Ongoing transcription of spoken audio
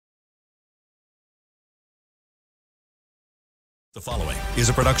The following is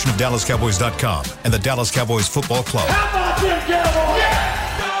a production of DallasCowboys.com and the Dallas Cowboys Football Club. How about them Cowboys?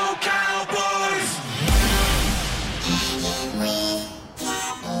 Yeah! Go Cowboys!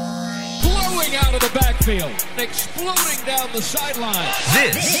 Blowing out of the backfield, exploding down the sideline.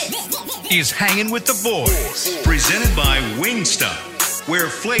 This is Hanging with the Boys, presented by Wingstop, where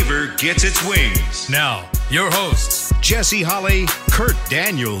flavor gets its wings. Now, your hosts, Jesse Holley, Kurt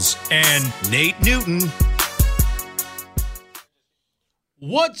Daniels, and Nate Newton.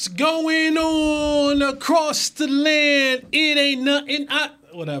 What's going on across the land? It ain't nothing.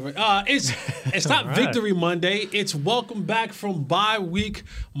 Whatever. It's not right. Victory Monday. It's Welcome Back from Bye Week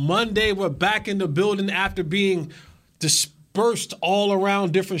Monday. We're back in the building after being dispersed all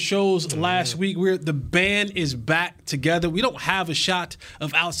around different shows last week. The band is back together. We don't have a shot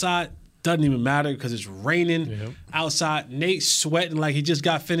of outside. Doesn't even matter because it's raining outside. Nate's sweating like he just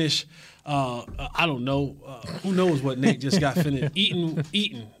got finished. I don't know. Who knows what Nate just got finished eating.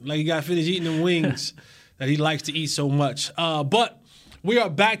 Like he got finished eating the wings that he likes to eat so much. But we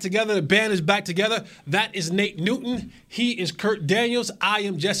are back together. The band is back together. That is Nate Newton. He is Kurt Daniels. I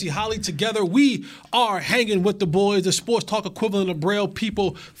am Jesse Holley. Together we are Hanging with the Boys, the sports talk equivalent of Braille.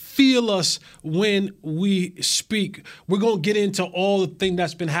 People feel us when we speak. We're going to get into all the thing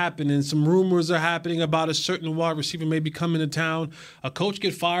that's been happening. Some rumors are happening about a certain wide receiver may be coming to town. A coach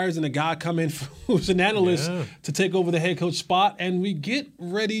get fired and a guy come in who's an analyst to take over the head coach spot. And we get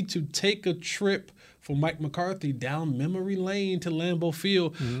ready to take a trip for Mike McCarthy down memory lane to Lambeau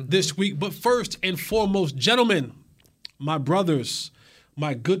Field this week. But first and foremost, gentlemen, my brothers,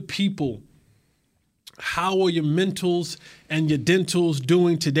 my good people, how are your mentals and your dentals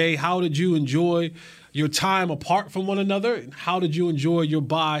doing today? How did you enjoy your time apart from one another? And how did you enjoy your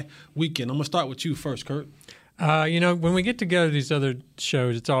bye weekend? I'm going to start with you first, Kurt. When we get together these other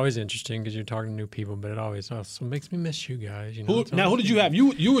shows, it's always interesting because you're talking to new people, but it always also makes me miss you guys. Who did you have?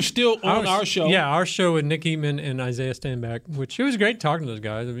 You were still on our show. Yeah, our show with Nick Eatman and Isaiah Stanback, which it was great talking to those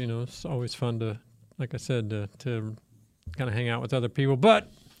guys. It's always fun to, like I said, to kind of hang out with other people. But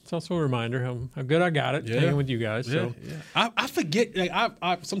it's also a reminder how good I got it hanging with you guys. Yeah, so I forget. Like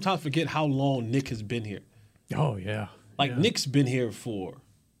I sometimes forget how long Nick has been here. Oh yeah, Nick's been here for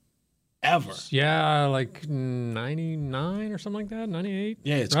ever. Yeah, like 99 or something like that, 98.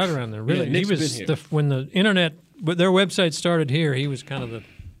 Yeah, it's right around there. Really, Nick's he was been here. when the internet, but their website started here. He was kind of the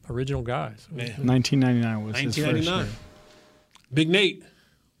original guy. So. 1999 was his first year. Big Nate,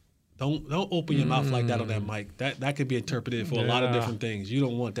 don't open your mouth like that on that mic. That could be interpreted for a lot of different things. You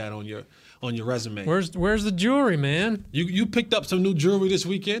don't want that on your resume. Where's the jewelry, man? You picked up some new jewelry this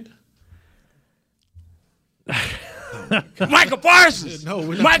weekend? Michael Parsons. No,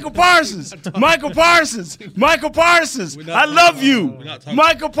 we're not. Michael Parsons. Michael Parsons. Michael Parsons. I love you.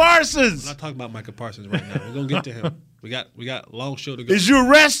 Michael Parsons. We're not talking about Michael Parsons right now. We're gonna get to him. We got a long show to go. Is you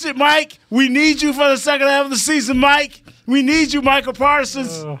arrested, Mike? We need you for the second half of the season, Mike. We need you, Michael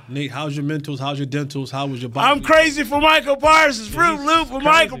Parsons. Nate, how's your mentals? How's your dentals? How was your body? I'm crazy for Michael Parsons. Fruit Loop for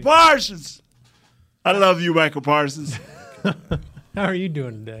Michael Parsons. I love you, Michael Parsons. How are you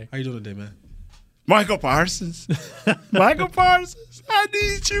doing today? How you doing today, man? Michael Parsons. Michael Parsons. I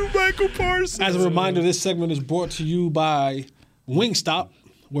need you, Michael Parsons. As a reminder, this segment is brought to you by Wingstop,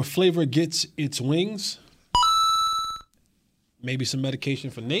 where flavor gets its wings. Maybe some medication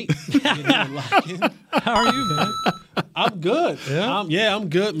for Nate. How are you, man? I'm good. Yeah? I'm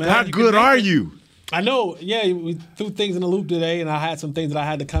good, man. How good are you? I know. Yeah, we threw things in the loop today, and I had some things that I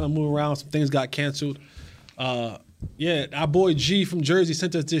had to kind of move around. Some things got canceled. Our boy G from Jersey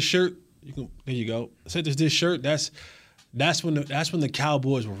sent us this shirt. There you go. Sent us this shirt. That's when the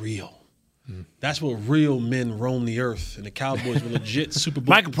Cowboys were real. That's where real men roam the earth, and the Cowboys were legit Super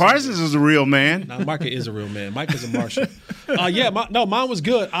Bowl. Michael Parsons is a real man. Now, Micah is a real man. Mike is a Martian. Mine was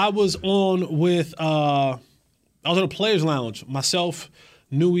good. I was on the Players Lounge. Myself,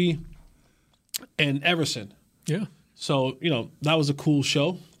 Nui, and Everson. Yeah. So that was a cool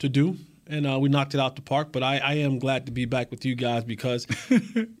show to do, and we knocked it out the park. But I am glad to be back with you guys because.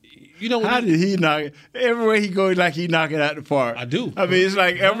 How did he knock it? Everywhere he goes, like he knock it out the park. I do. I mean, it's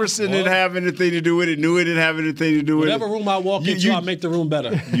like Everson didn't have anything to do with it. Newey didn't have anything to do with it. Whatever room I walk into, I make the room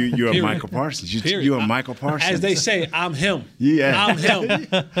better. You're a Michael Parsons. You're a Michael Parsons. As they say, I'm him. Yeah. I'm him.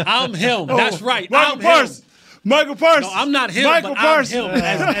 I'm him. That's right. Michael Parsons. Michael Parsons. No, I'm not him, Michael but Parsons. I'm him.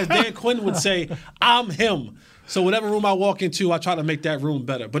 As Dan Quinn would say, I'm him. So whatever room I walk into, I try to make that room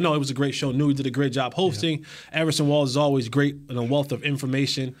better. But no, it was a great show. Newey did a great job hosting. Yeah. Everson Walls is always great and a wealth of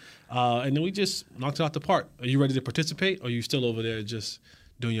information. And then we just knocked it out the park. Are you ready to participate, or are you still over there just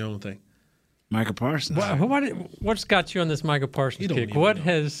doing your own thing? Michael Parsons. What's got you on this Michael Parsons kick? What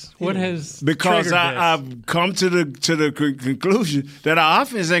has because triggered I've come to the conclusion that our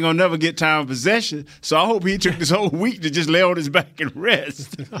offense ain't gonna never get time of possession. So I hope he took this whole week to just lay on his back and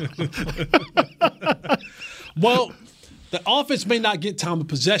rest. Well, the offense may not get time of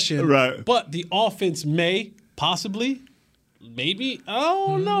possession, right? But the offense may possibly. Maybe. I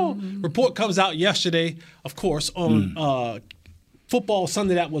don't know. Report comes out yesterday, of course, on Football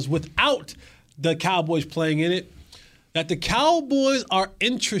Sunday that was without the Cowboys playing in it, that the Cowboys are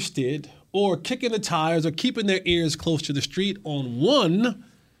interested or kicking the tires or keeping their ears close to the street on one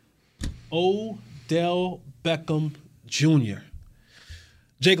Odell Beckham Jr.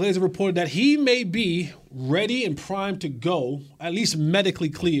 Jay Glazer reported that he may be ready and primed to go, at least medically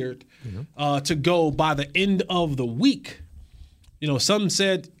cleared, to go by the end of the week. You know, some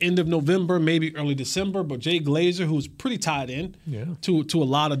said end of November, maybe early December, but Jay Glazer, who's pretty tied in to a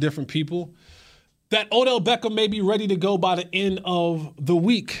lot of different people, that Odell Beckham may be ready to go by the end of the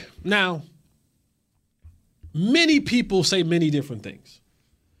week. Now, many people say many different things.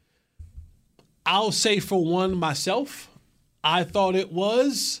 I'll say for one myself, I thought it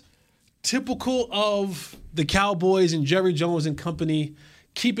was typical of the Cowboys and Jerry Jones and company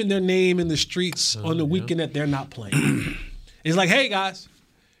keeping their name in the streets on the weekend that they're not playing. It's like, hey, guys,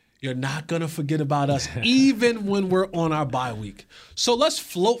 you're not going to forget about us even when we're on our bye week. So let's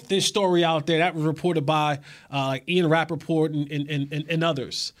float this story out there. That was reported by Ian Rappaport and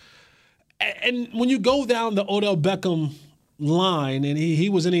others. And when you go down the Odell Beckham line, and he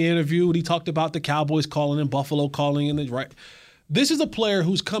was in the interview, and he talked about the Cowboys calling him, Buffalo calling him. Right. This is a player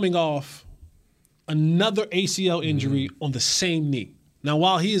who's coming off another ACL injury on the same knee. Now,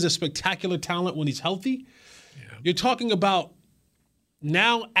 while he is a spectacular talent when he's healthy, you're talking about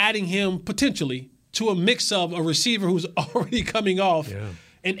now adding him potentially to a mix of a receiver who's already coming off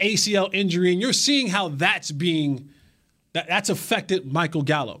an ACL injury, and you're seeing how that's affected Michael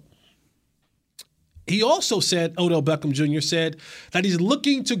Gallup. He also said, Odell Beckham Jr. said, that he's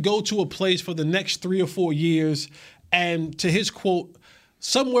looking to go to a place for the next 3 or 4 years, and to his quote,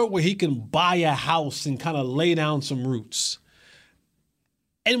 somewhere where he can buy a house and kind of lay down some roots.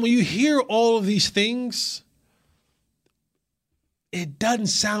 And when you hear all of these things, it doesn't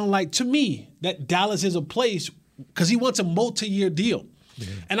sound like, to me, that Dallas is a place, because he wants a multi-year deal.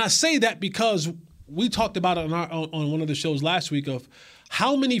 And I say that because we talked about it on one of the shows last week of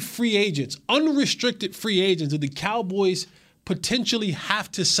how many free agents, unrestricted free agents, do the Cowboys potentially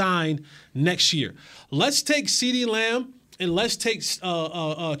have to sign next year. Let's take CeeDee Lamb and let's take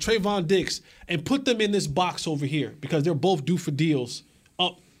Trayvon Diggs and put them in this box over here because they're both due for deals,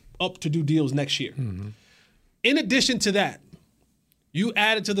 up to do deals next year. In addition to that, you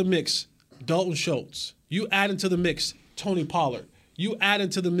added to the mix Dalton Schultz. You add into the mix Tony Pollard. You add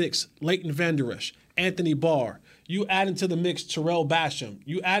into the mix Leighton Vander Esch, Anthony Barr. You add into the mix Terrell Basham.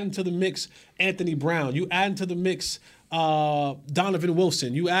 You add into the mix Anthony Brown. You add into the mix Donovan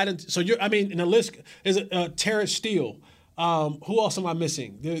Wilson. You add into, and the list is Terrence Steele. Who else am I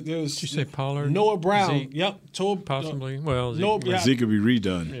missing? There's Did you say Pollard? Noah Brown. Zeke? Yep. Possibly. Zeke could be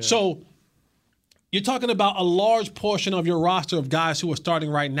redone. Yeah. So you're talking about a large portion of your roster of guys who are starting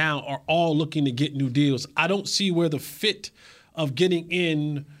right now are all looking to get new deals. I don't see where the fit of getting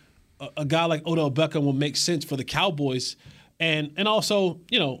in a guy like Odell Beckham will make sense for the Cowboys. And also,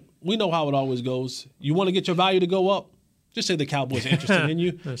 we know how it always goes. You want to get your value to go up, just say the Cowboys are interested in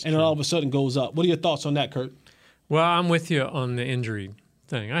you, and it all of a sudden goes up. What are your thoughts on that, Kurt? Well, I'm with you on the injury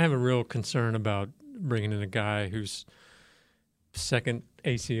thing. I have a real concern about bringing in a guy who's second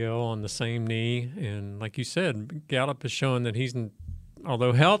ACL on the same knee. And like you said, Gallup has shown that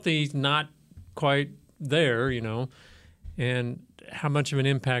although healthy, he's not quite there, And how much of an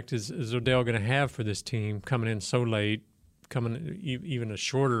impact is Odell going to have for this team coming in so late, coming even a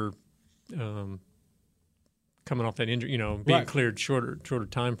shorter, coming off that injury, being cleared shorter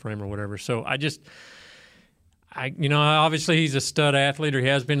time frame or whatever. So obviously he's a stud athlete, or he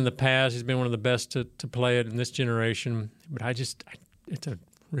has been in the past. He's been one of the best to play it in this generation. But it's a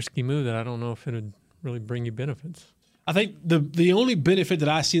risky move that I don't know if it would really bring you benefits. I think the only benefit that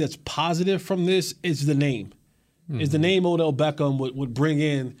I see that's positive from this is the name. Is the name Odell Beckham would bring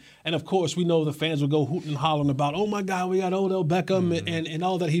in. And, of course, we know the fans would go hooting and hollering about, oh, my God, we got Odell Beckham and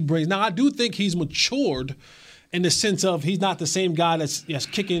all that he brings. Now, I do think he's matured in the sense of he's not the same guy that's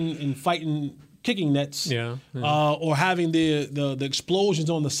kicking and fighting kicking nets or having the explosions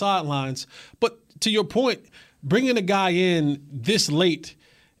on the sidelines. But to your point, bringing a guy in this late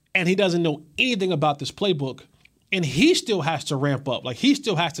and he doesn't know anything about this playbook, and he still has to ramp up. Like, he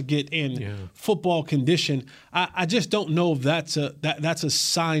still has to get in football condition. I just don't know if that's a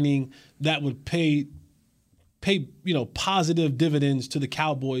signing that would pay positive dividends to the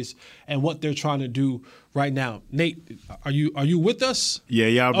Cowboys and what they're trying to do right now. Nate, are you with us? Yeah,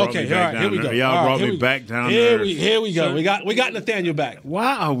 y'all brought me back down there. Y'all brought me back down there. Here we go. We got Nathaniel back.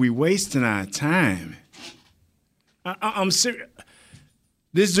 Why are we wasting our time? I'm serious.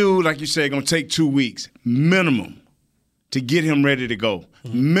 This dude, like you said, going to take 2 weeks minimum to get him ready to go.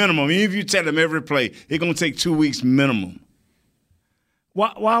 Mm-hmm. Minimum. Even if you tell him every play, it's going to take 2 weeks minimum.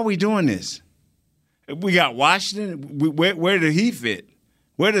 Why are we doing this? We got Washington. Where did he fit?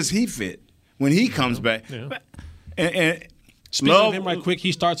 Where does he fit when he comes back? Yeah. And speaking of him right quick,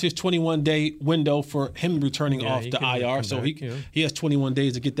 he starts his 21-day window for him returning off the IR. So he has 21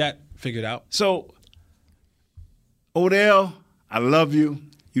 days to get that figured out. So, Odell, I love you.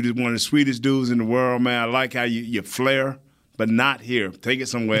 You're just one of the sweetest dudes in the world, man. I like how you flare, but not here. Take it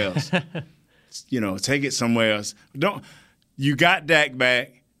somewhere else. Take it somewhere else. You got Dak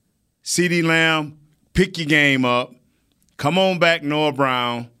back. CeeDee Lamb, pick your game up. Come on back, Noah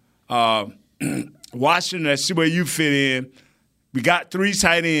Brown. Washington, that's where you fit in. We got 3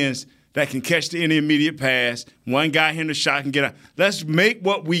 tight ends that can catch the intermediate pass. One guy in the shot can get out. Let's make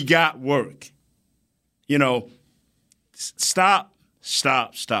what we got work. Stop.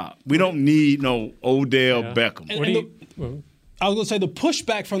 We don't need no Odell Beckham. I was going to say the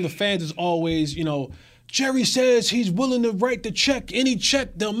pushback from the fans is always, Jerry says he's willing to write the check, any check,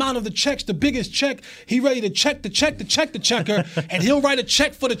 the amount of the checks, the biggest check. He ready to check the checker, and he'll write a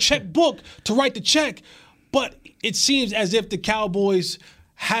check for the checkbook to write the check. But it seems as if the Cowboys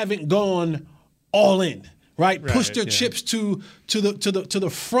haven't gone all in, right? Push their chips to the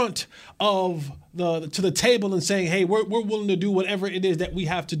front of the table and saying, hey, we're willing to do whatever it is that we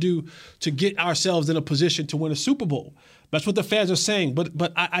have to do to get ourselves in a position to win a Super Bowl. That's what the fans are saying.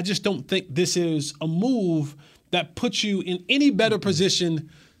 But I just don't think this is a move that puts you in any better position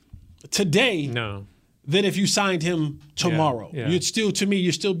today than if you signed him tomorrow. Yeah. You'd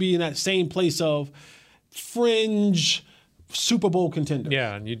still be in that same place of fringe Super Bowl contender.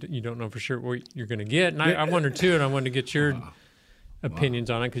 Yeah, and you don't know for sure what you're going to get. And I wonder, too, and I wanted to get your opinions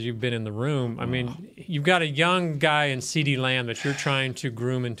on it because you've been in the room. I mean, you've got a young guy in CeeDee Lamb that you're trying to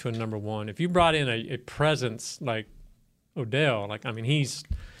groom into a number one. If you brought in a presence like Odell, he's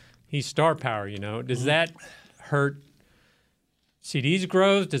star power, Does that hurt CeeDee's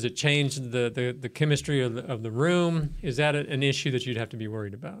growth? Does it change the chemistry of the room? Is that an issue that you'd have to be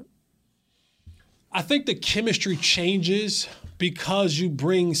worried about? I think the chemistry changes because you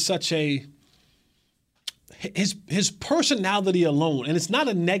bring such his personality alone, and it's not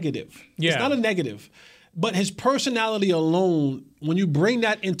a negative. Yeah. It's not a negative, but his personality alone, when you bring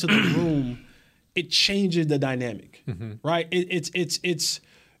that into the room, it changes the dynamic, right? It's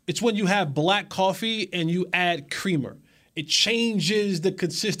when you have black coffee and you add creamer. It changes the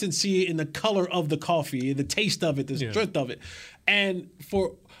consistency and the color of the coffee, the taste of it, the strength of it. And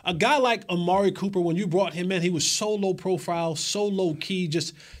for a guy like Amari Cooper, when you brought him in, he was so low profile, so low key,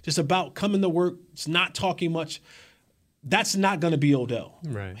 just about coming to work, not talking much. That's not going to be Odell.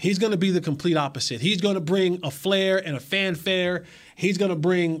 Right. He's going to be the complete opposite. He's going to bring a flair and a fanfare. He's going to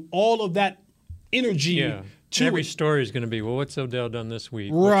bring all of that energy to every story is going to be, well, what's Odell done this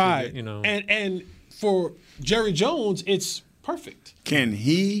week? Right. And for Jerry Jones, it's perfect. Can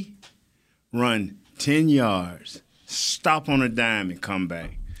he run 10 yards, stop on a dime, and come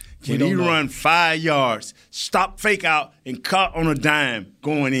back? Can he run 5 yards, stop, fake out, and cut on a dime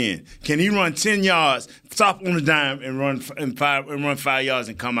going in? Can he run 10 yards, stop on a dime, and run 5 yards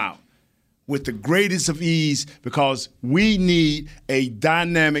and come out? With the greatest of ease, because we need a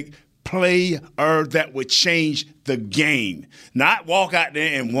dynamic player that would change the game. Not walk out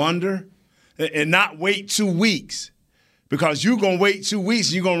there and wonder, and not wait 2 weeks. Because you're going to wait 2 weeks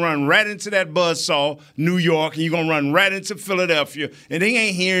and you're going to run right into that buzzsaw, New York, and you're going to run right into Philadelphia. And they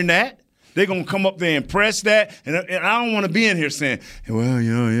ain't hearing that. They're going to come up there and press that. And I don't want to be in here saying, well,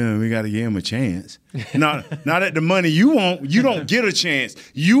 we got to give him a chance. Now that the money you want, you don't get a chance.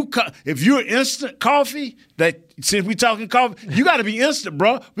 If you're instant coffee, since we talking coffee, you got to be instant,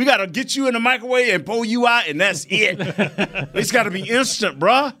 bro. We got to get you in the microwave and pull you out, and that's it. It's got to be instant,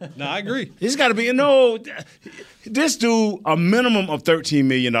 bro. No, I agree. It's got to be this dude, a minimum of $13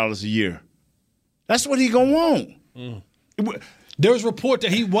 million a year. That's what he going to want. There was a report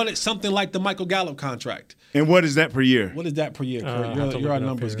that he wanted something like the Michael Gallup contract. And what is that per year? What is that per year, Kurt? You're our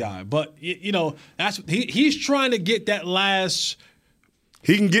numbers guy. But, that's he's trying to get that last –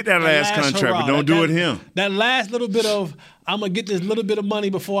 He can get that last contract, hurrah, but don't do it him. That last little bit of I'm gonna get this little bit of money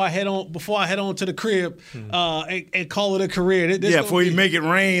before I head on to the crib and call it a career. Before you make it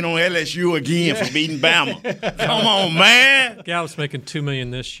rain on LSU again for beating Bama. Come on, man. Gallup's making $2 million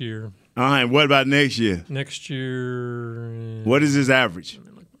this year. All right, what about next year? Next year. What is his average?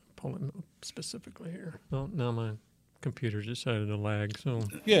 Pull it up specifically here. Oh, now my computer decided to lag. So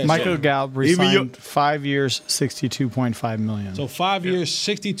Yeah, Michael so, Gallup resigned 5 years, $62.5 million. so 5 years,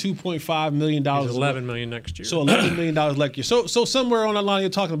 $62.5 million. he's $11 million next year. So $11 million next year. So somewhere on that line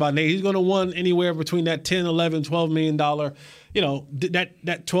you're talking about, Nate, he's going to win anywhere between that $10, $11, $12 million,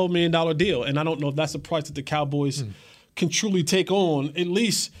 that $12 million deal. And I don't know if that's the price that the Cowboys can truly take on, at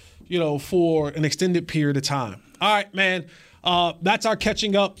least, for an extended period of time. All right, man. That's our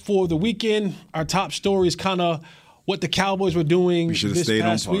catching up for the weekend. Our top story is kind of what the Cowboys were doing this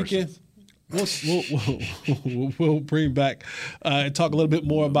past weekend. We'll bring back and talk a little bit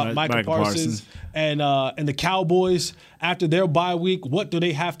more about Michael Parsons and the Cowboys after their bye week. What do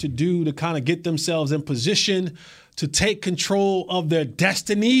they have to do to kind of get themselves in position to take control of their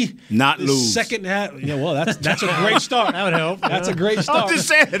destiny? Not lose. Second half. Yeah, well, that's a great start. That would help. That's a great start. I'm just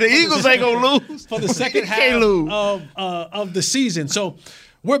saying, the Eagles ain't going to lose. For the second half Can't lose. of the season. So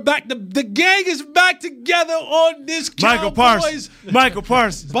we're back. The gang is back together on this Michael Cowboys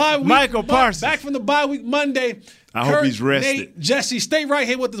Parsons. bye week. Michael Parsons. Back from the bye week Monday. I hope he's rested. Nate, Jesse, stay right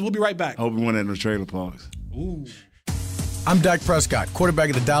here with us. We'll be right back. I hope he won at the trailer parks. I'm Dak Prescott, quarterback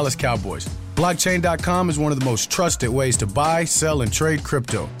of the Dallas Cowboys. Blockchain.com is one of the most trusted ways to buy, sell, and trade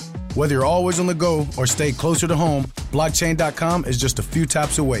crypto. Whether you're always on the go or stay closer to home, Blockchain.com is just a few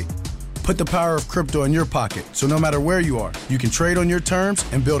taps away. Put the power of crypto in your pocket, so no matter where you are, you can trade on your terms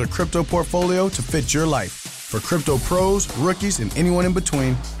and build a crypto portfolio to fit your life. For crypto pros, rookies, and anyone in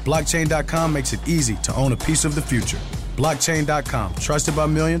between, Blockchain.com makes it easy to own a piece of the future. Blockchain.com, trusted by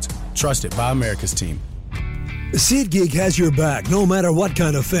millions, trusted by America's team. SeatGeek has your back no matter what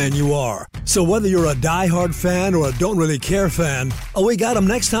kind of fan you are. So whether you're a diehard fan or a don't really care fan, a we got 'em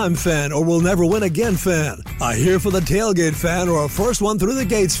next time fan or we'll never win again fan, a here for the tailgate fan or a first one through the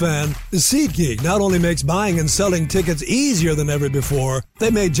gates fan, SeatGeek not only makes buying and selling tickets easier than ever before,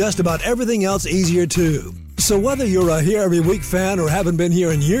 they made just about everything else easier too. So whether you're a here every week fan or haven't been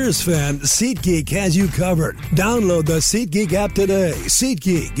here in years fan, SeatGeek has you covered. Download the SeatGeek app today.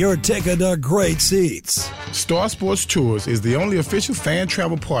 SeatGeek, your ticket to great seats. Star Sports Tours is the only official fan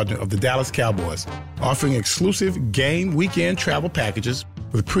travel partner of the Dallas Cowboys, offering exclusive game weekend travel packages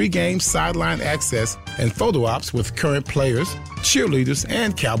with pregame sideline access and photo ops with current players, cheerleaders,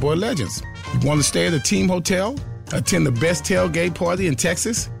 and Cowboy legends. You want to stay at a team hotel, attend the best tailgate party in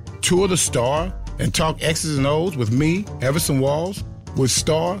Texas, tour the Star, and talk X's and O's with me, Everson Walls? With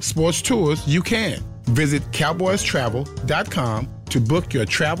Star Sports Tours, you can. Visit cowboystravel.com to book your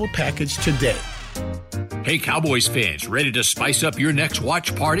travel package today. Hey, Cowboys fans, ready to spice up your next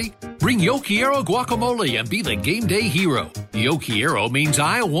watch party? Bring Yo Quiero guacamole and be the game day hero. Yo Quiero means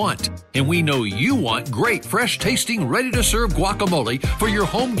I want, and we know you want great, fresh-tasting, ready-to-serve guacamole for your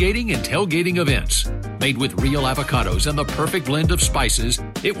home gating and tailgating events. Made with real avocados and the perfect blend of spices,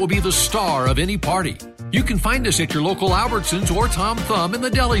 it will be the star of any party. You can find us at your local Albertsons or Tom Thumb in the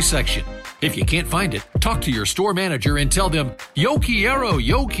deli section. If you can't find it, talk to your store manager and tell them, Yo Quiero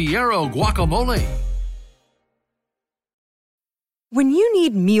guacamole. When you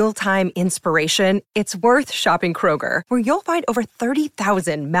need mealtime inspiration, it's worth shopping Kroger, where you'll find over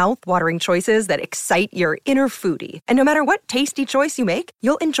 30,000 mouth-watering choices that excite your inner foodie. And no matter what tasty choice you make,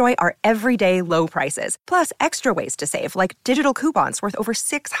 you'll enjoy our everyday low prices, plus extra ways to save, like digital coupons worth over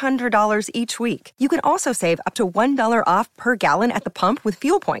 $600 each week. You can also save up to $1 off per gallon at the pump with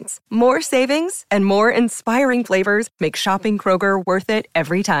fuel points. More savings and more inspiring flavors make shopping Kroger worth it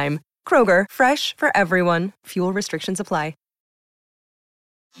every time. Kroger, fresh for everyone. Fuel restrictions apply.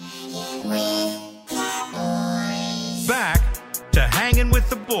 Back to Hanging with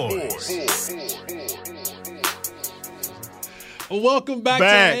the Boys. Welcome back to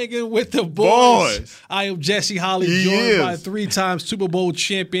Hanging with the Boys. I am Jesse Holly, joined by three-time Super Bowl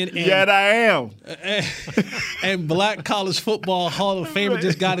champion. And I am. And Black College Football Hall of Famer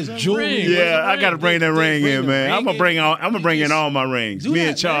just got his jewelry. Yeah, I got to bring that ring in, man. I'm gonna bring in all my rings. Me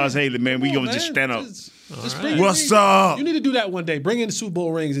and Charles Haley, man, we gonna just stand up. What's up? You need to do that one day. Bring in the Super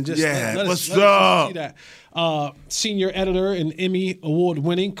Bowl rings and just let us see that. Senior editor and Emmy Award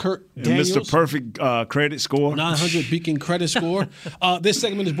winning Kurt Daniels. Mr. Perfect credit score. 900 Beacon credit score. This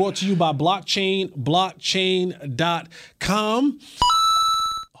segment is brought to you by blockchain.com.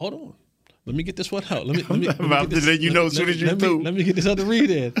 Hold on. Let me get this one out. Let me let you know as soon as you do. Let me get this other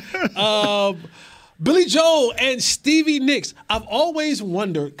read in. Billy Joel and Stevie Nicks. I've always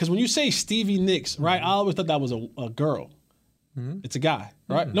wondered, because when you say Stevie Nicks, right, I always thought that was a girl. Mm-hmm. It's a guy,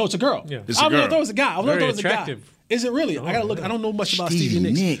 right? Mm-hmm. No, it's a girl. Yeah. I thought it was a guy. I thought it was a guy. Is it really? I gotta look. I don't know much about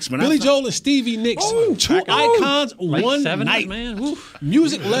Stevie Nicks. Man, Billy Joel and Stevie Nicks, two icons, one 70s, night. man. Woof.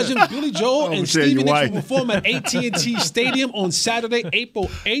 Music legend Billy Joel and Stevie Nicks will perform at AT&T Stadium on Saturday, April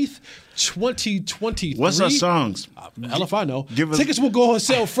 8th, 2023. What's our songs? Hell if I know. Tickets will go on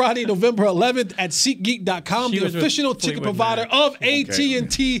sale Friday, November 11th at SeatGeek.com, the official ticket provider of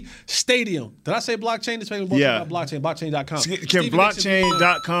AT&T Stadium. Did I say blockchain? Yeah. Blockchain. Blockchain.com. Can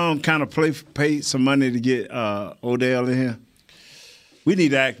blockchain.com kind of pay some money to get Odell in here? We need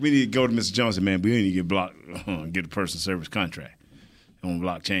to go to Mr. Johnson, man. We need to get a personal service contract on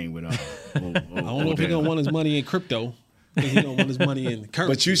blockchain with I don't know if he's going to want his money in crypto. He don't want his money in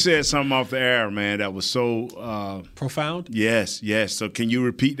currency. But you said something off the air, man, that was so profound. Yes. So can you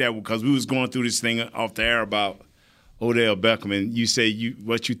repeat that? Because we was going through this thing off the air about Odell Beckham, and you say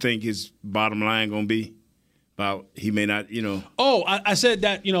what you think his bottom line going to be about he may not, Oh, I said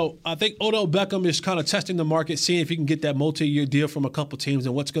that, I think Odell Beckham is kind of testing the market, seeing if he can get that multi-year deal from a couple teams.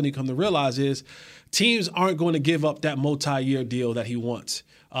 And what's going to come to realize is teams aren't going to give up that multi-year deal that he wants.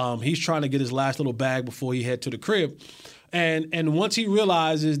 He's trying to get his last little bag before he head to the crib. And once he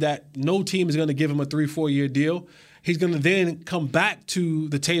realizes that no team is going to give him a 3-4 year deal, he's going to then come back to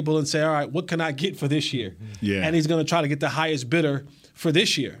the table and say, all right, what can I get for this year? Yeah. And he's going to try to get the highest bidder for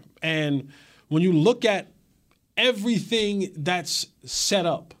this year. And when you look at everything that's set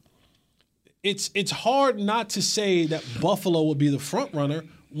up, it's hard not to say that Buffalo would be the front runner.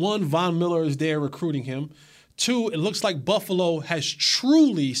 One, Von Miller is there recruiting him. Two, it looks like Buffalo has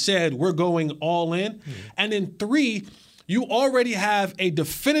truly said we're going all in. And then three, you already have a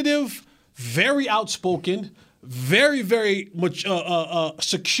definitive, very outspoken, very, very much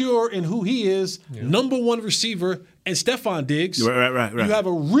secure in who he is, number one receiver, and Stephon Diggs. Right. You have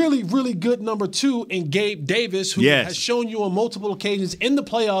a really, really good number two in Gabe Davis, who has shown you on multiple occasions in the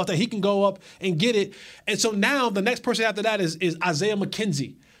playoffs that he can go up and get it. And so now the next person after that is Isaiah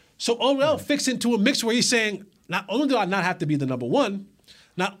McKenzie. So Odell fits into a mix where he's saying, not only do I not have to be the number one,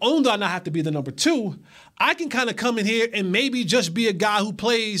 not only do I not have to be the number two, I can kind of come in here and maybe just be a guy who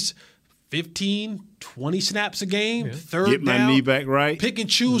plays 15, 20 snaps a game, third get my down, knee back right, pick and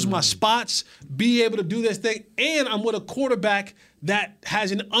choose my spots, be able to do this thing. And I'm with a quarterback that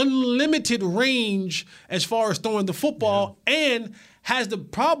has an unlimited range as far as throwing the football and has the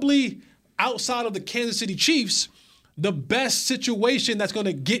probably, outside of the Kansas City Chiefs, the best situation that's going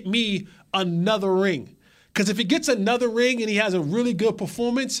to get me another ring. Because if he gets another ring and he has a really good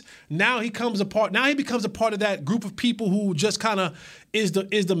performance, now he becomes a part of that group of people who just kind of is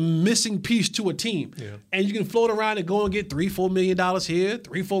the missing piece to a team. Yeah. And you can float around and go and get $3-4 million here,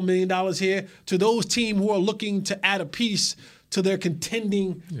 $3-4 million here to those teams who are looking to add a piece to their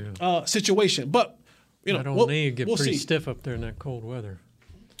contending situation. But we'll pretty stiff up there in that cold weather.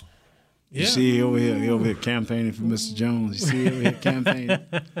 You see he over here campaigning for Mr. Jones. You see over here campaigning.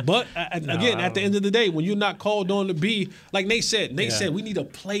 But again, at the end of the day, when you're not called on to be, like Nate said, we need a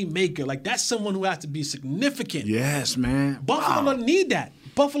playmaker. Like that's someone who has to be significant. Yes, man. Buffalo doesn't need that.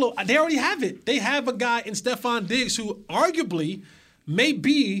 Buffalo, they already have it. They have a guy in Stephon Diggs who arguably may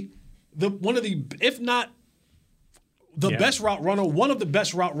be one of the, if not the best route runner, one of the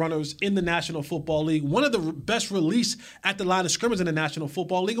best route runners in the National Football League, one of the best release at the line of scrimmage in the National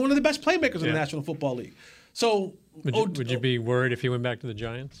Football League, one of the best playmakers in the National Football League. So, would you be worried if he went back to the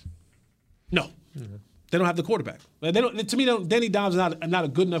Giants? No, they don't have the quarterback. Danny Dimes is not a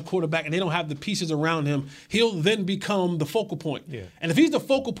good enough quarterback, and they don't have the pieces around him. He'll then become the focal point. Yeah. And if he's the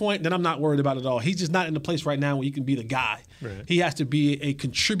focal point, then I'm not worried about it at all. He's just not in the place right now where he can be the guy. Right. He has to be a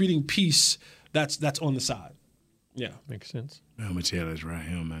contributing piece that's on the side. Yeah. Makes sense. I'm going to tell this right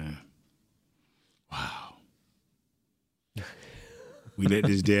here, man. Wow. We let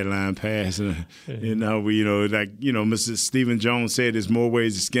this deadline pass. And, Mr. Stephen Jones said there's more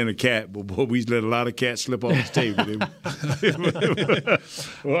ways to skin a cat, but boy, we let a lot of cats slip off the table.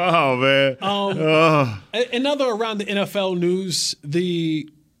 Wow, man. Another around the NFL news, the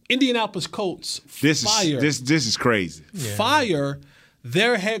Indianapolis Colts fire. This is crazy. Yeah. Fire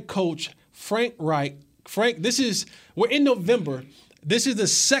their head coach, Frank Reich. Frank, we're in November. This is the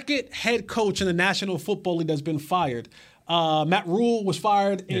second head coach in the National Football League that's been fired. Matt Rule was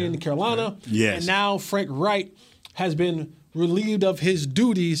fired in Carolina. Yes. And now Frank Reich has been relieved of his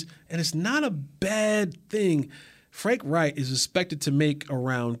duties, and it's not a bad thing. Frank Reich is expected to make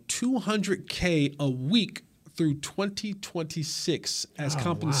around $200K a week through 2026 as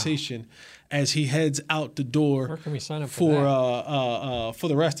compensation as he heads out the door. Where can we sign up for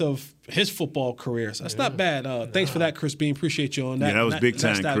the rest of his football career? So that's not bad. Thanks for that, Chris Bean. Appreciate you on that. Yeah, that was big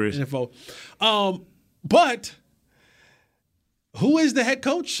time, Chris. Info. But who is the head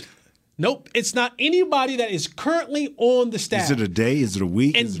coach? Nope, it's not anybody that is currently on the staff. Is it a day? Is it a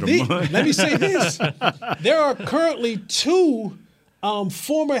week? And is it a month? Let me say this: there are currently 2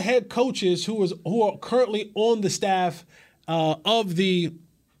 former head coaches who are currently on the staff of the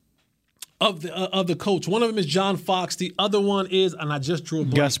coach. One of them is John Fox. The other one is, and I just drew a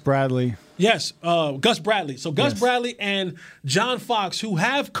blank. Gus Bradley. Yes, Gus Bradley. So Gus Bradley and John Fox, who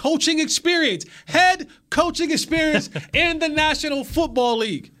have coaching experience, head coaching experience in the National Football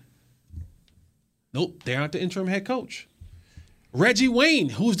League. Nope, they aren't the interim head coach. Reggie Wayne,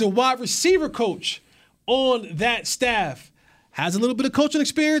 who's the wide receiver coach on that staff, has a little bit of coaching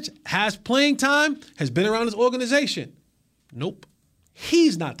experience, has playing time, has been around his organization. Nope,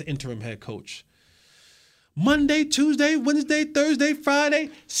 he's not the interim head coach. Monday, Tuesday, Wednesday, Thursday, Friday,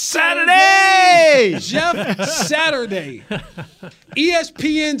 Saturday! Jeff Saturday.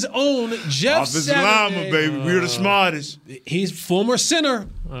 ESPN's own Jeff Offensive Saturday. lineman, baby. We're the smartest. He's former center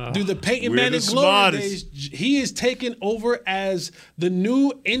through the Peyton Manning glory days. He is taking over as the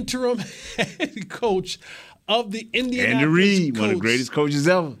new interim head coach of the Indianapolis Andy Reid, one of the Colts. greatest coaches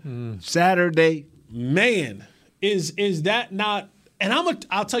ever. Saturday. Man, is that not? And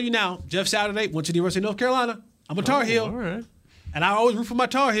I'll tell you now, Jeff Saturday went to the University of North Carolina. I'm a Tar Heel. All right. And I always root for my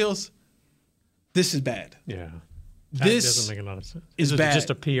Tar Heels. This is bad. Yeah. That This doesn't make a lot of sense. is it bad. just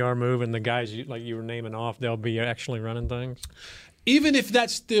a PR move, and the guys you were naming off, they'll be actually running things? Even if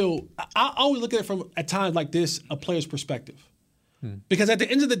that's still, I always look at it from, at times like this, a player's perspective. Because at the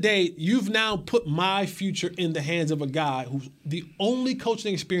end of the day, you've now put my future in the hands of a guy who's the only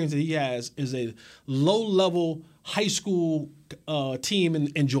coaching experience that he has is a low-level high school team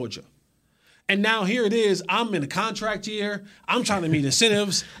in Georgia. And now here it is, I'm in a contract year, I'm trying to meet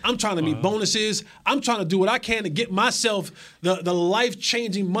incentives, I'm trying to meet bonuses, I'm trying to do what I can to get myself the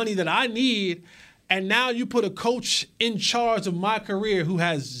life-changing money that I need. And now you put a coach in charge of my career who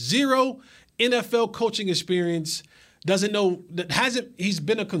has 0 NFL coaching experience, doesn't know, he's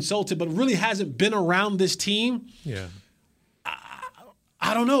been a consultant, but really hasn't been around this team. Yeah.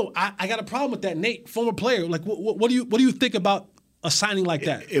 I don't know. I got a problem with that, Nate, former player. Like, what do you think about a signing like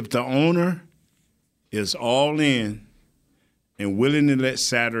that? If the owner is all in and willing to let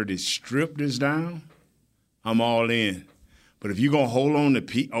Saturday strip this down, I'm all in. But if you're going to hold on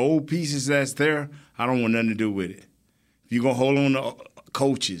to old pieces that's there, I don't want nothing to do with it. If you're going to hold on to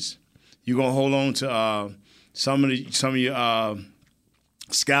coaches, you're going to hold on to some of your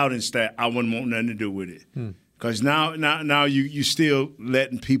scouting staff, I wouldn't want nothing to do with it. Because now you still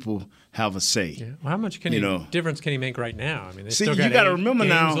letting people have a say. Yeah. Well, how much difference can he make right now? I mean, they See, still got you got to remember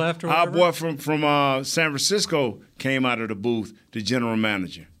now, left or our whatever. boy from San Francisco came out of the booth, the general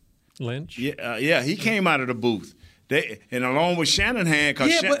manager. Lynch? Yeah, he came out of the booth. And along with Shanahan. But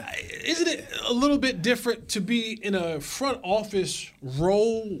isn't it a little bit different to be in a front office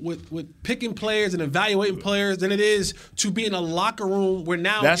role with picking players and evaluating players than it is to be in a locker room where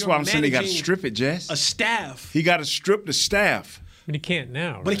now That's you're why I'm saying they got to managing strip it, Jess. a staff? He got to strip the staff. But he can't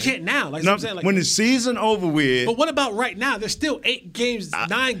now. But he can't now. Like I'm saying, when the season over with. But what about right now? There's still 8 games,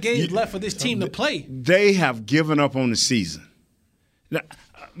 9 games left for this team to play. They have given up on the season. Now,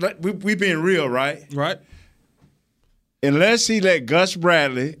 we being real, right? Right. Unless he let Gus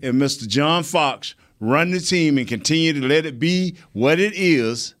Bradley and Mr. John Fox run the team and continue to let it be what it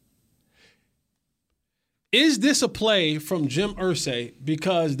is. Is this a play from Jim Irsay?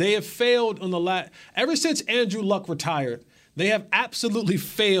 Because they have failed on the ever since Andrew Luck retired, they have absolutely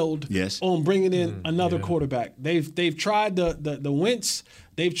failed on bringing in another quarterback. They've tried the Wentz,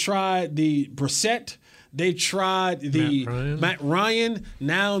 they've tried the Brissett, they've tried the Matt Ryan.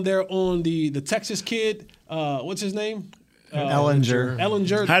 Now they're on the Texas kid. What's his name?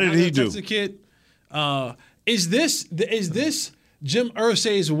 Ellinger. How did he do? Texas kid. Is this Jim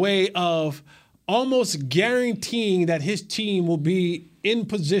Irsay's way of almost guaranteeing that his team will be in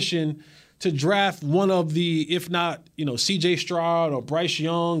position to draft one of the, if not, C.J. Stroud or Bryce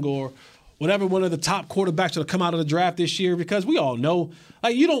Young or whatever one of the top quarterbacks that'll come out of the draft this year? Because we all know,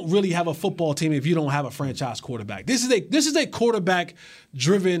 you don't really have a football team if you don't have a franchise quarterback. This is a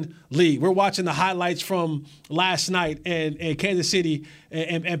quarterback-driven league. We're watching the highlights from last night and Kansas City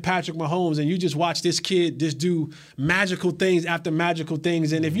and Patrick Mahomes, and you just watch this kid just do magical things after magical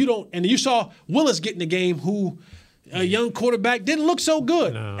things. And if you don't, and you saw Willis get in the game, who a young quarterback didn't look so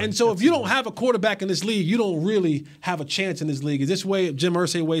good. No, and so if you don't have a quarterback in this league, you don't really have a chance in this league. Is this way Jim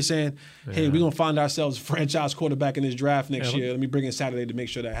Irsay way saying, hey, we're going to find ourselves a franchise quarterback in this draft next year. Let me bring in Saturday to make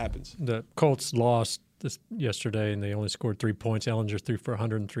sure that happens. The Colts lost yesterday, and they only scored 3 points. Ellinger threw for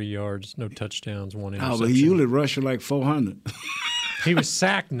 103 yards, no touchdowns, 1 interception. Oh, but he usually rushed for like 400. He was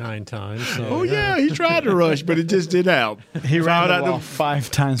sacked 9 times. So, Oh, yeah, he tried to rush, but it just didn't help. He ran the out ball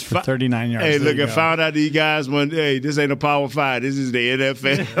 5 times for 39 yards. Hey, There look, you I go. found out these guys this ain't a Power 5. This is the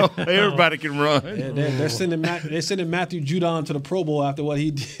NFL. Everybody can run. They're sending Matthew Judon to the Pro Bowl after what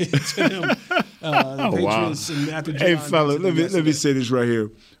he did to him. The Patriots and Matthew Judon. Hey, fella, let me say this right here.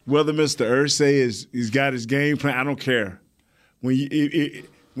 Whether Mr. Irsay he's got his game plan, I don't care. When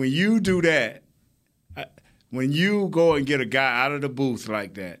you do that, when you go and get a guy out of the booth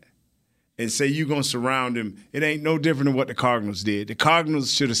like that and say you're going to surround him, it ain't no different than what the Cardinals did. The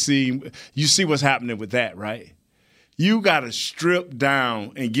Cardinals should have seen – you see what's happening with that, right? You got to strip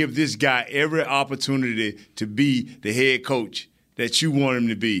down and give this guy every opportunity to be the head coach that you want him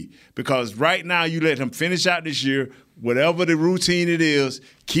to be. Because right now you let him finish out this year, whatever the routine it is,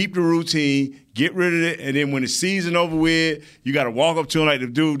 keep the routine, get rid of it, and then when the season over with, you got to walk up to him like the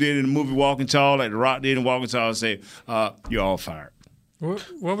dude did in the movie Walking Tall, like The Rock did in Walking Tall, and say, you're all fired.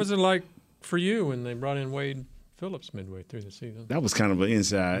 What was it like for you when they brought in Wade Phillips midway through the season? That was kind of an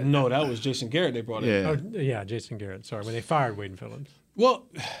inside. No, that was Jason Garrett they brought in. Yeah, Jason Garrett. Sorry, when they fired Wade Phillips. Well,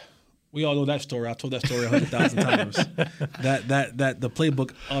 we all know that story. I told that story 100,000 times. That the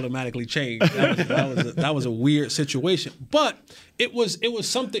playbook automatically changed. That was a weird situation, but it was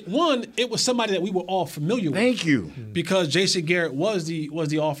something. One, it was somebody that we were all familiar with. Thank you, because Jason Garrett was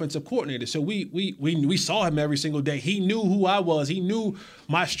the offensive coordinator. So we saw him every single day. He knew who I was. He knew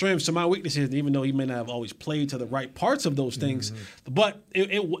my strengths and my weaknesses. Even though he may not have always played to the right parts of those things, but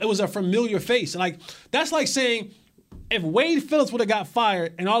it was a familiar face. Like that's like saying, if Wade Phillips would have got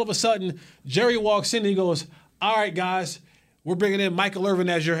fired and all of a sudden Jerry walks in and he goes, all right, guys, we're bringing in Michael Irvin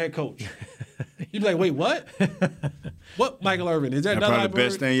as your head coach. You'd be like, wait, what? What Michael Irvin? Is that probably the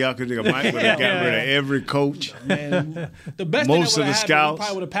best thing y'all could do? Mike would have got rid of every coach. Man, the best most thing of the scouts. We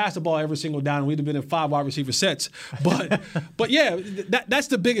probably would have passed the ball every single down. We'd have been in 5 wide receiver sets. But yeah, that's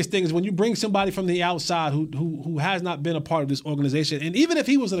the biggest thing is when you bring somebody from the outside who has not been a part of this organization. And even if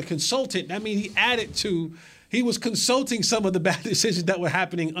he was a consultant, that means he was consulting some of the bad decisions that were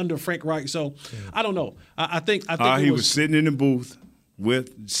happening under Frank Reich. So I don't know. I think he was sitting in the booth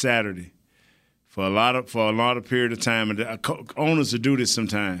with Saturday for a lot of period of time, and owners will do this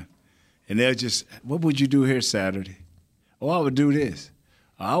sometime, and they'll just, what would you do here Saturday? Oh, I would do this.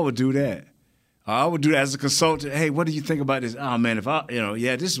 Oh, I would do that. Oh, I would do that as a consultant. Hey, what do you think about this? Oh man,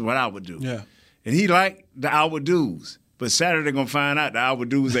 this is what I would do. Yeah. And he liked the I would do's. But Saturday they're going to find out the I would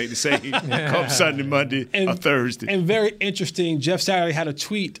do's ain't the same come Sunday, Monday, or Thursday. And very interesting, Jeff Saturday had a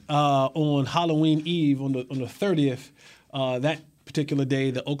tweet on Halloween Eve on the 30th. That particular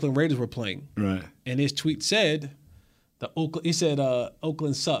day, the Oakland Raiders were playing. Right. And his tweet said,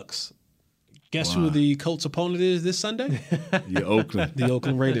 Oakland sucks. Guess who the Colts' opponent is this Sunday? The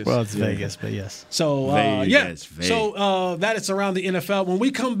Oakland Raiders. Well, it's Vegas, but yes. So, Vegas. So that is around the NFL. When we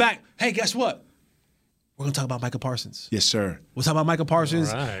come back, hey, guess what? We're going to talk about Micah Parsons. Yes, sir. We'll talk about Micah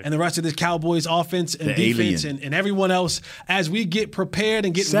Parsons and the rest of this Cowboys offense and defense and everyone else as we get prepared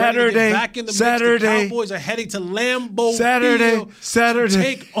and get ready to get back in the mix. The Cowboys are heading to Lambeau Field to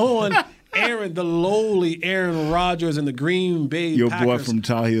take on the lowly Aaron Rodgers and the Green Bay Your Packers. boy from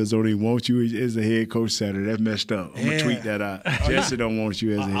Tar Heels don't even want you as a head coach Saturday. That's messed up. I'm going to tweet that out. Jesse don't want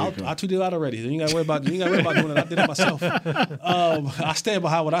you as a head coach. I tweeted it out already. You ain't got to worry about doing it. I did it myself. I stand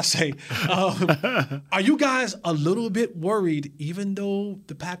behind what I say. Are you guys a little bit worried, even though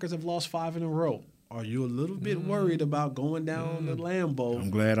the Packers have lost 5 in a row? Are you a little bit worried about going down to Lambeau? I'm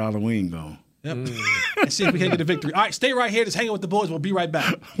glad Halloween gone. Yep. And see if we can get a victory. All right, stay right here. Just hanging with the boys. We'll be right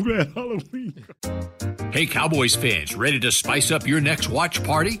back. I'm glad Halloween gone. Hey, Cowboys fans, ready to spice up your next watch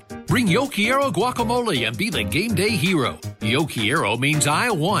party? Bring Yo Quiero guacamole and be the game day hero. Yo Quiero means I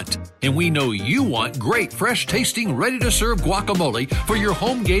want, and we know you want great, fresh-tasting, ready-to-serve guacamole for your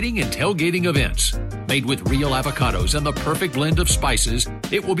home gating and tailgating events. Made with real avocados and the perfect blend of spices,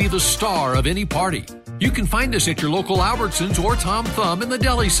 it will be the star of any party. You can find us at your local Albertsons or Tom Thumb in the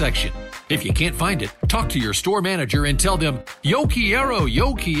deli section. If you can't find it, talk to your store manager and tell them, Yo Quiero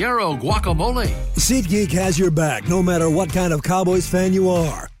guacamole. SeatGeek has your back no matter what kind of Cowboys fan you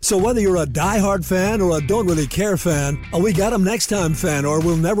are. So whether you're a diehard fan or a don't really care fan, a we got 'em next time fan or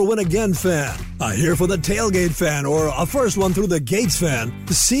we'll never win again fan, a here for the tailgate fan or a first one through the gates fan,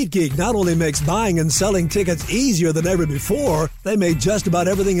 SeatGeek not only makes buying and selling tickets easier than ever before, they made just about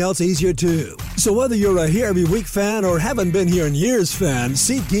everything else easier too. So whether you're a here every week fan or haven't been here in years fan,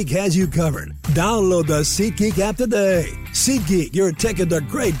 SeatGeek has you covered. Download the SeatGeek app today. SeatGeek, your ticket to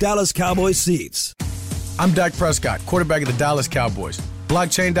great Dallas Cowboys seats. I'm Dak Prescott, quarterback of the Dallas Cowboys.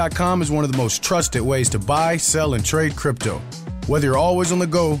 Blockchain.com is one of the most trusted ways to buy, sell, and trade crypto. Whether you're always on the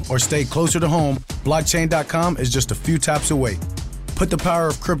go or stay closer to home, Blockchain.com is just a few taps away. Put the power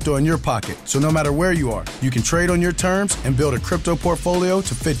of crypto in your pocket, so no matter where you are, you can trade on your terms and build a crypto portfolio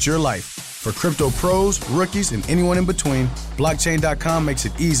to fit your life. For crypto pros, rookies, and anyone in between, blockchain.com makes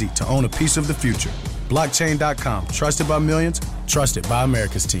it easy to own a piece of the future. Blockchain.com, trusted by millions, trusted by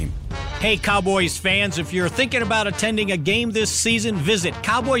America's team. Hey, Cowboys fans, if you're thinking about attending a game this season, visit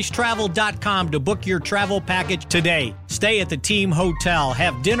cowboystravel.com to book your travel package today. Stay at the team hotel,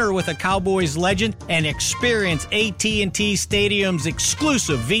 have dinner with a Cowboys legend, and experience AT&T Stadium's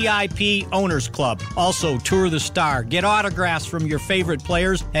exclusive VIP Owners Club. Also, tour the Star, get autographs from your favorite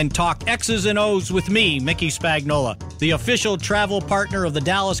players, and talk X's and O's with me, Mickey Spagnola. The official travel partner of the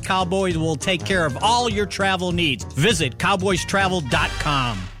Dallas Cowboys will take care of all your travel needs. Visit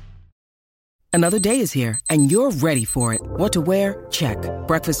cowboystravel.com. Another day is here, and you're ready for it. What to wear? Check.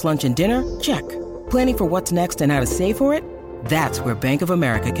 Breakfast, lunch, and dinner? Check. Planning for what's next and how to save for it? That's where Bank of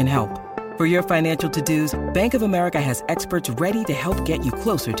America can help. For your financial to-dos, Bank of America has experts ready to help get you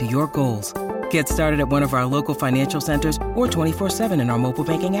closer to your goals. Get started at one of our local financial centers or 24/7 in our mobile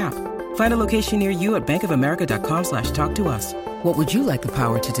banking app. Find a location near you at bankofamerica.com/talktous. What would you like the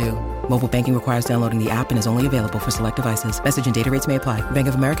power to do? Mobile banking requires downloading the app and is only available for select devices. Message and data rates may apply. Bank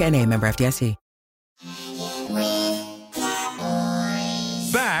of America NA, member FDIC.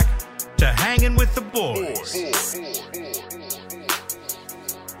 Back to Hanging with the Boys.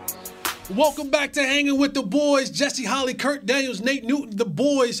 Welcome back to Hanging with the Boys. Jesse Holly, Kurt Daniels, Nate Newton, the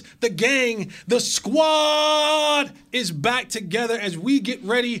boys, the gang, the squad is back together as we get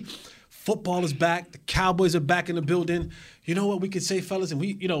ready. Football is back. The Cowboys are back in the building. You know what we could say, fellas? And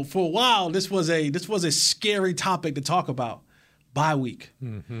we, for a while, this was a scary topic to talk about. Bye week.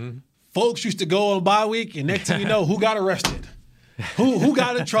 Mm-hmm. Folks used to go on bye week, and next thing you know, who got arrested? Who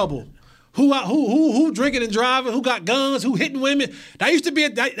got in trouble? Who drinking and driving? Who got guns? Who hitting women? That used to be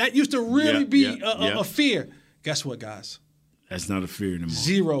that used to really be a fear. Guess what, guys? That's not a fear anymore.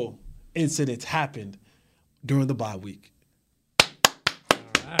 0 incidents happened during the bye week.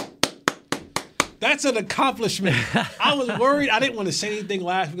 That's an accomplishment. I was worried. I didn't want to say anything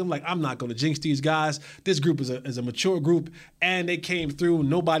last week. I'm like, I'm not going to jinx these guys. This group is a mature group, and they came through.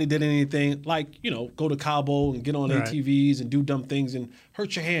 Nobody did anything like, go to Cabo and get on ATVs and do dumb things and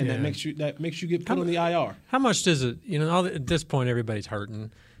hurt your hand. Yeah. That makes you get put on the IR. How much does it? At this point, everybody's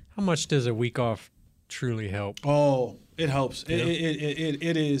hurting. How much does a week off truly help? Oh, it helps. Yeah.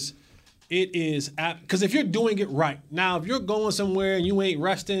 It is. It is because if you're doing it right now, if you're going somewhere and you ain't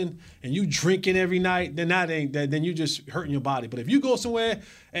resting and you drinking every night, then you just hurting your body. But if you go somewhere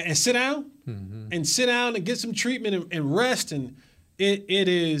and sit down and get some treatment and rest, and it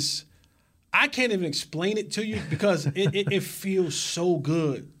is, I can't even explain it to you because it feels so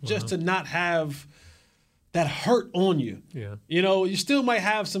good just to not have that hurt on you. Yeah, you still might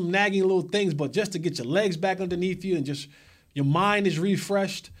have some nagging little things, but just to get your legs back underneath you and just your mind is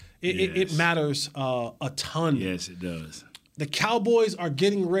refreshed. It matters a ton. Yes, it does. The Cowboys are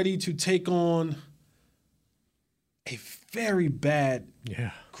getting ready to take on a very bad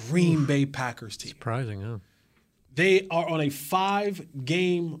Green Bay Packers team. Surprising, huh? They are on a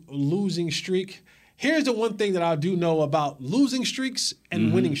 5-game losing streak. Here's the one thing that I do know about losing streaks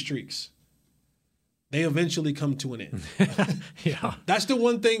and winning streaks. They eventually come to an end. Yeah. That's the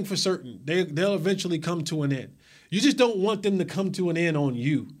one thing for certain. They'll eventually come to an end. You just don't want them to come to an end on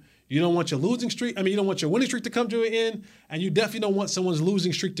you. You don't want your losing streak. You don't want your winning streak to come to an end, and you definitely don't want someone's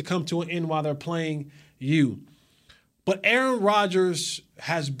losing streak to come to an end while they're playing you. But Aaron Rodgers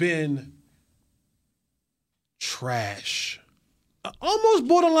has been trash. Almost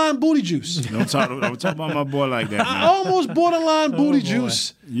borderline booty juice. Don't talk about my boy like that, man. Almost borderline booty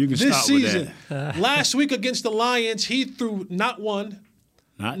juice you can this stop season. With that. Last week against the Lions, he threw not one,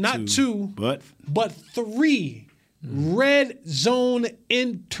 not two, but 3 red zone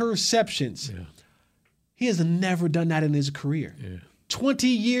interceptions. Yeah. He has never done that in his career. Yeah. 20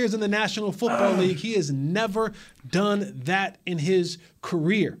 years in the National Football League, he has never done that in his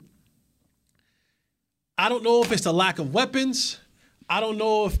career. I don't know if it's the lack of weapons. I don't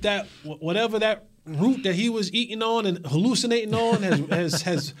know if that whatever that root that he was eating on and hallucinating on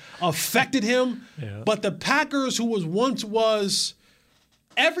has affected him. Yeah. But the Packers, who once was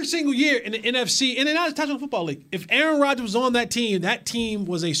every single year in the NFC, and in the National Football League, if Aaron Rodgers was on that team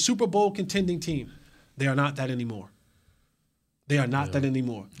was a Super Bowl contending team. They are not that anymore. They are not that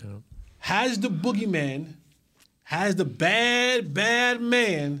anymore. Yeah. Has the boogeyman, has the bad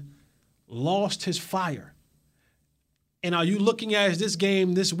man lost his fire? And are you looking at this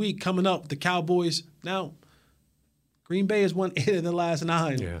game this week coming up, the Cowboys? Now, Green Bay has won 8 of the last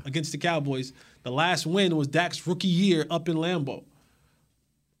 9 against the Cowboys. The last win was Dak's rookie year up in Lambeau.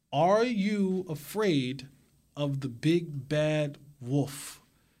 Are you afraid of the big bad Wolf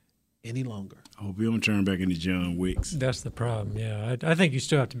any longer. I hope he don't turn back into John Wicks. That's the problem. Yeah, I think you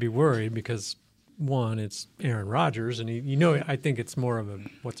still have to be worried because one, it's Aaron Rodgers, and I think it's more of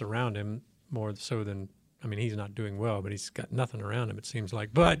what's around him more so than. I mean, he's not doing well, but he's got nothing around him, it seems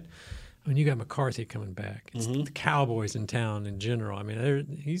like. But, I mean, you got McCarthy coming back. It's the Cowboys in town in general. I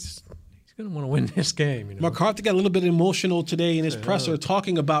mean, he's going to want to win this game. McCarthy got a little bit emotional today in his presser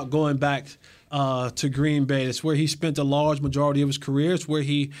talking about going back to Green Bay. It's where he spent a large majority of his career. It's where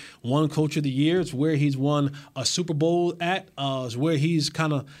he won Coach of the Year. It's where he's won a Super Bowl at. It's where he's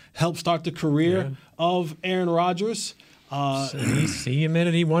kind of helped start the career of Aaron Rodgers. So he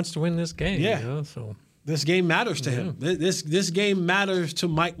admitted he wants to win this game. Yeah. So. This game matters to him. This game matters to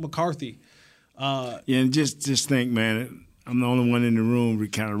Mike McCarthy. And just think, man, I'm the only one in the room who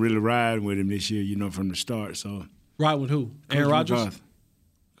kind of really riding with him this year, from the start. So ride with who? Aaron Rodgers?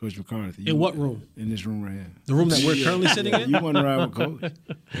 Coach McCarthy. In what room? In this room right here. The room that we're currently sitting in? You want to ride with Coach?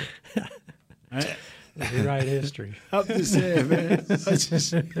 You write history. I'm just saying, man.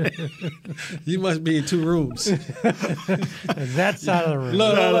 You must be in two rooms. That side of the room.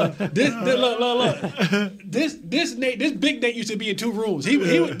 Look. This Nate, this big Nate used to be in two rooms.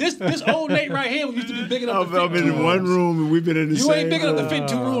 This old Nate right here used to be big enough to fit I've been in one room and we've been in the same room. You ain't big enough to fit in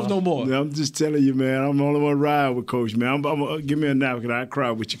 2 rooms no more. I'm just telling you, man. I'm the only one riding with Coach, man. Give me a napkin. I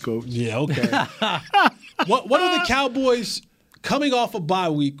cry with you, Coach. Yeah, okay. What are the Cowboys coming off a bye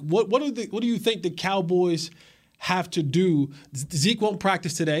week? What do you think the Cowboys have to do? Zeke won't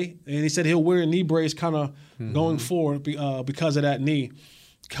practice today, and he said he'll wear a knee brace kind of going forward because of that knee.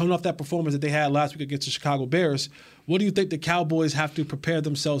 Coming off that performance that they had last week against the Chicago Bears, what do you think the Cowboys have to prepare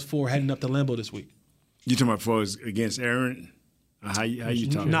themselves for heading up to Lambeau this week? You talking about for against Aaron? How you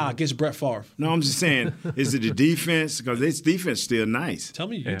talking? Nah, against Brett Favre. No, I'm just saying, is it the defense? Because this defense is still nice. Tell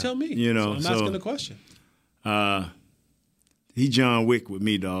me. You tell me. So I'm asking the question. He John Wick with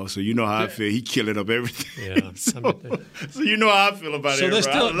me, dog. So you know how I feel. He killing up everything. Yeah. so you know how I feel about it.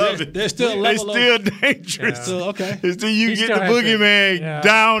 I love it. There's still a level They're still dangerous. Yeah. Still, okay. Until you get the boogeyman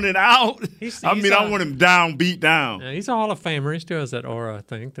down and out. I want him down, beat down. Yeah, he's a Hall of Famer. He still has that aura, I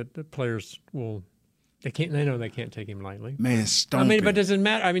think, that the players will. They know they can't take him lightly. Man, stomping. But does it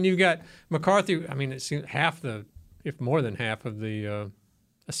matter? I mean, you've got McCarthy. I mean, it seems if more than half of the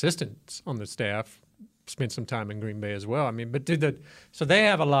assistants on the staff spent some time in Green Bay as well. I mean, but so they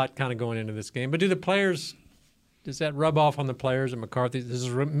have a lot kind of going into this game. But do the players? Does that rub off on the players and McCarthy? This is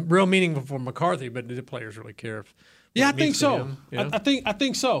real meaningful for McCarthy, but do the players really care? I think so. I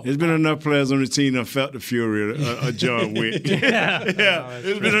think so. There's been enough players on the team that felt the fury of John Wick.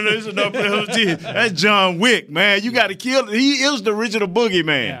 There's enough players on the team. That's John Wick, man. You got to kill. He is the original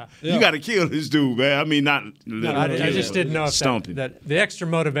boogeyman. Yeah. You got to kill this dude, man. I mean, not. I just didn't know if stomping. that the extra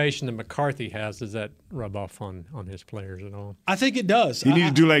motivation that McCarthy has, does that rub off on his players at all? I think it does. You need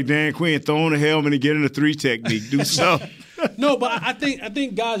to do like Dan Quinn, throw on the helmet and get in the 3 technique. Do something. No, but I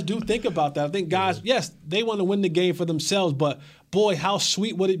think guys do think about that. I think guys, yes, they want to win the game for themselves, but boy, how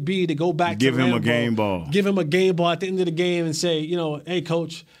sweet would it be to go back to Lambeau, him a game ball. Give him a game ball at the end of the game and say, hey,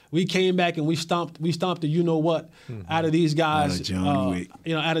 coach, we came back and we stomped the you-know-what out of these guys. Out of John Wick.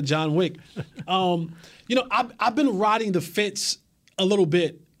 Out of John Wick. I've been riding the fence a little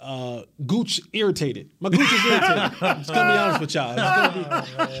bit. Gooch irritated. My Gooch is irritated. I'm just gonna be honest with y'all.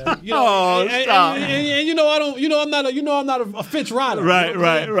 I'm not a fence rider. Right.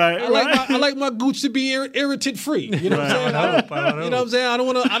 I like my Gooch to be irritant free. You know what I'm saying? You know what I'm saying? I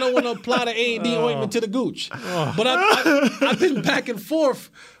don't want to apply the A&D ointment to the Gooch. But I've been back and forth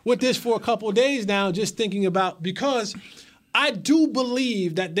with this for a couple of days now, just thinking about, because I do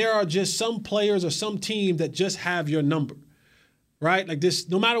believe that there are just some players or some teams that just have your number. Right? Like this,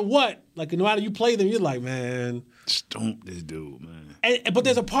 no matter what, like no matter you play them, you're like, man. Stomp this dude, man. But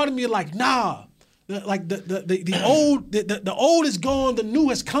there's a part of me like, nah. Like the old is gone, the new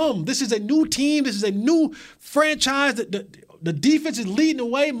has come. This is a new team. This is a new franchise. The defense is leading the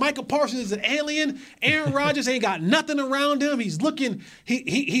way. Micah Parsons is an alien. Aaron Rodgers ain't got nothing around him. He's looking,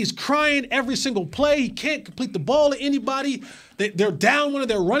 he's crying every single play. He can't complete the ball to anybody. They're down one of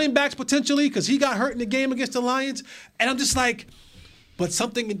their running backs potentially because he got hurt in the game against the Lions. And I'm just like, but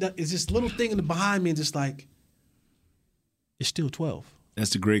something is this little thing in the behind me, and just like, it's still 12. That's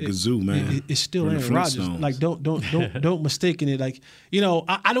the great Gazoo, man. It's still Aaron Rodgers. Like, don't mistake it. Like,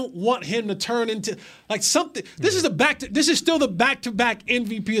 I don't want him to turn into like something. This is still the back-to-back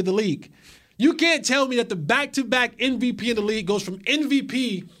MVP of the league. You can't tell me that the back-to-back MVP in the league goes from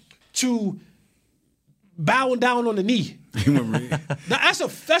MVP to bowing down on the knee. Now,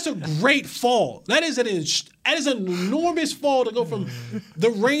 that's a great fall. That is an enormous fall to go from the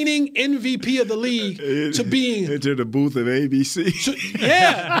reigning MVP of the league to being into the booth of ABC.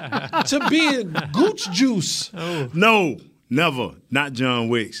 To being Gooch Juice. Oh. No, never. Not John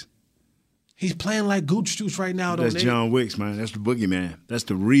Wicks. He's playing like Gooch Juice right now, though. That's John Wicks, man. That's the boogeyman. That's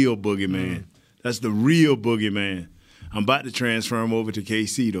the real boogeyman. That's the real boogeyman. I'm about to transfer him over to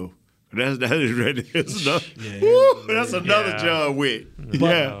KC, though. That's another John Wick.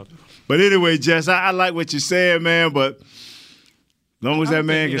 But anyway, Jess, I like what you're saying, man. But as long as that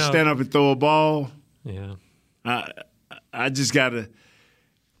man can stand up and throw a ball, I just gotta.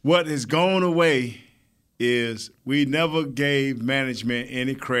 What has gone away is we never gave management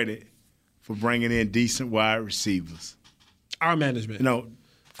any credit for bringing in decent wide receivers. Our management,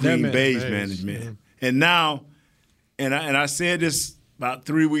 Green Bay's management, and now, and I said this about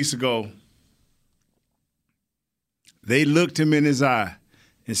 3 weeks ago, they looked him in his eye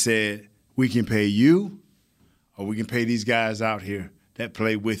and said, we can pay you or we can pay these guys out here that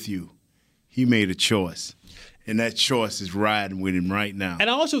play with you. He made a choice, and that choice is riding with him right now. And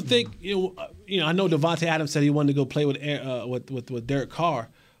I also think, I know Devontae Adams said he wanted to go play with Derek Carr,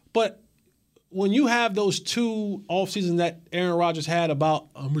 but when you have those 2 offseasons that Aaron Rodgers had about,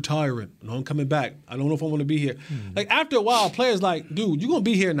 I'm retiring, and I'm coming back, I don't know if I want to be here. Like, after a while, players like, dude, you going to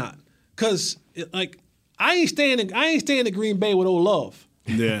be here or not? Because, I ain't staying in Green Bay with old Love.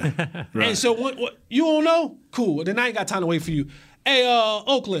 Yeah, right. And so, what you don't know? Cool. Then I ain't got time to wait for you. Hey,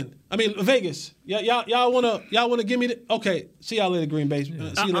 Vegas, y'all wanna give me okay, see y'all later, Green Bay. See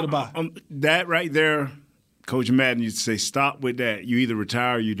you later, bye. That right there, Coach Madden used to say, stop with that. You either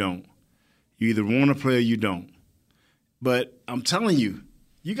retire or you don't. You either want to play or you don't. But I'm telling you,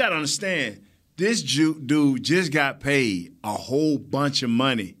 you got to understand, this dude just got paid a whole bunch of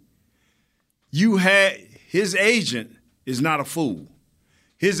money. His agent is not a fool.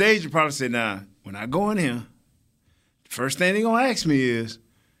 His agent probably said, nah, when I go in here, the first thing they're going to ask me is,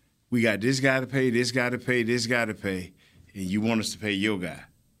 we got this guy to pay, this guy to pay, this guy to pay, and you want us to pay your guy.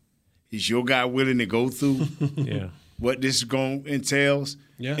 Is your guy willing to go through what this entails?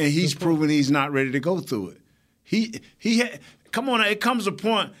 Yeah, and he's proven he's not ready to go through it. Come on, it comes a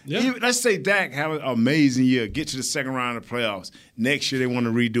point. Yeah. Let's say Dak have an amazing year, get to the second round of the playoffs. Next year they want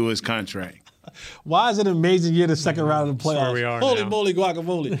to redo his contract. Why is it an amazing year, the second round of the playoffs? Where we are Holy now. moly,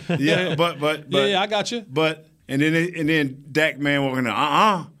 guacamole. Yeah, but yeah, I got you. But and then Dak man walking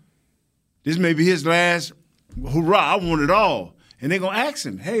out. This may be his last hurrah. I want it all. And they're gonna ask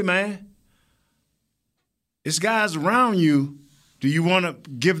him, hey man, it's guys around you. Do you want to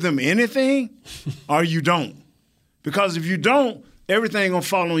give them anything or you don't? Because if you don't, everything going to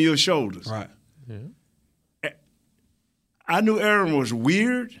fall on your shoulders. Right. Yeah. I knew Aaron was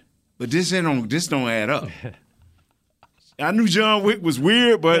weird, but this don't add up. I knew John Wick was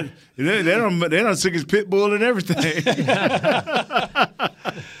weird, but they done took his pit bull and everything.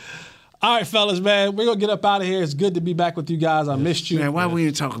 All right, fellas, man, we're going to get up out of here. It's good to be back with you guys. I missed you. Man, why we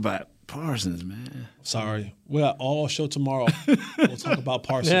didn't talk about Parsons, man? Sorry. We're all show tomorrow. We'll talk about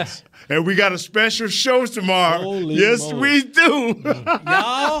Parsons. Yeah. And we got a special show tomorrow. Holy yes, moly. we do.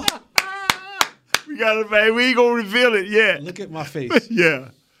 Y'all. We got it, man. We ain't going to reveal it yet. Look at my face. Yeah.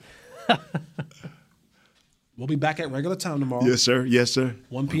 We'll be back at regular time tomorrow. Yes, sir. Yes, sir.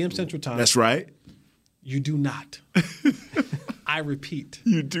 1 p.m. Central Time. That's right. You do not. I repeat.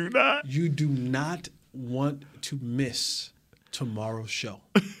 You do not? You do not want to miss tomorrow's show.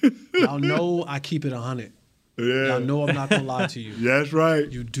 Y'all know I keep it 100. Yeah. Y'all know I'm not going to lie to you. That's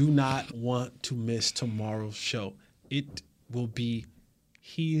right. You do not want to miss tomorrow's show. It will be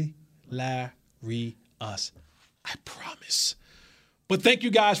hilarious. I promise. But thank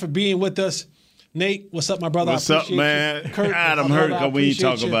you guys for being with us. Nate, what's up, my brother? What's up, man? Kurt, God, I'm hurt because we ain't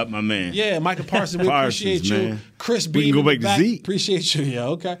talking about my man. Yeah, Michael Parsons, we appreciate you. Man. Chris B. We can go back to Zeke. Appreciate you. Yeah,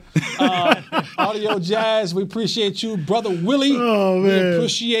 okay. Audio Jazz, we appreciate you. Brother Willie, we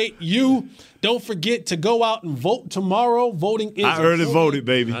appreciate you. Don't forget to go out and vote tomorrow. Voting is I early voted,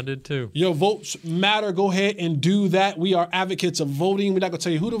 baby. I did too. Your votes matter. Go ahead and do that. We are advocates of voting. We're not going to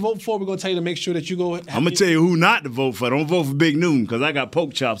tell you who to vote for. We're going to tell you to make sure that you go. I'm going to tell you who not to vote for. Don't vote for Big Noon because I got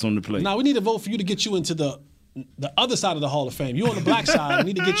pork chops on the plate. Now, we need to vote for you to get you into the other side of the Hall of Fame. You on the black side.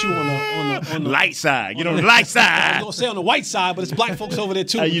 We need to get you on the light side. Get on the light side. I was going to say on the white side, but it's black folks over there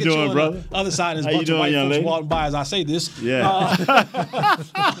too. How you doing, brother? The other side is a How bunch you of doing, white young folks lady? walking by as I say this. Yeah.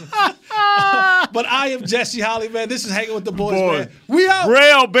 But I am Jesse Holly, man. This is Hanging with the Boys, man. We out.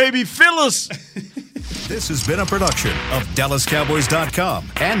 Rail, baby. Fill us. This has been a production of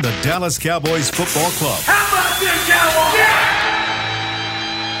DallasCowboys.com and the Dallas Cowboys Football Club. How about this, Cowboys? Yeah!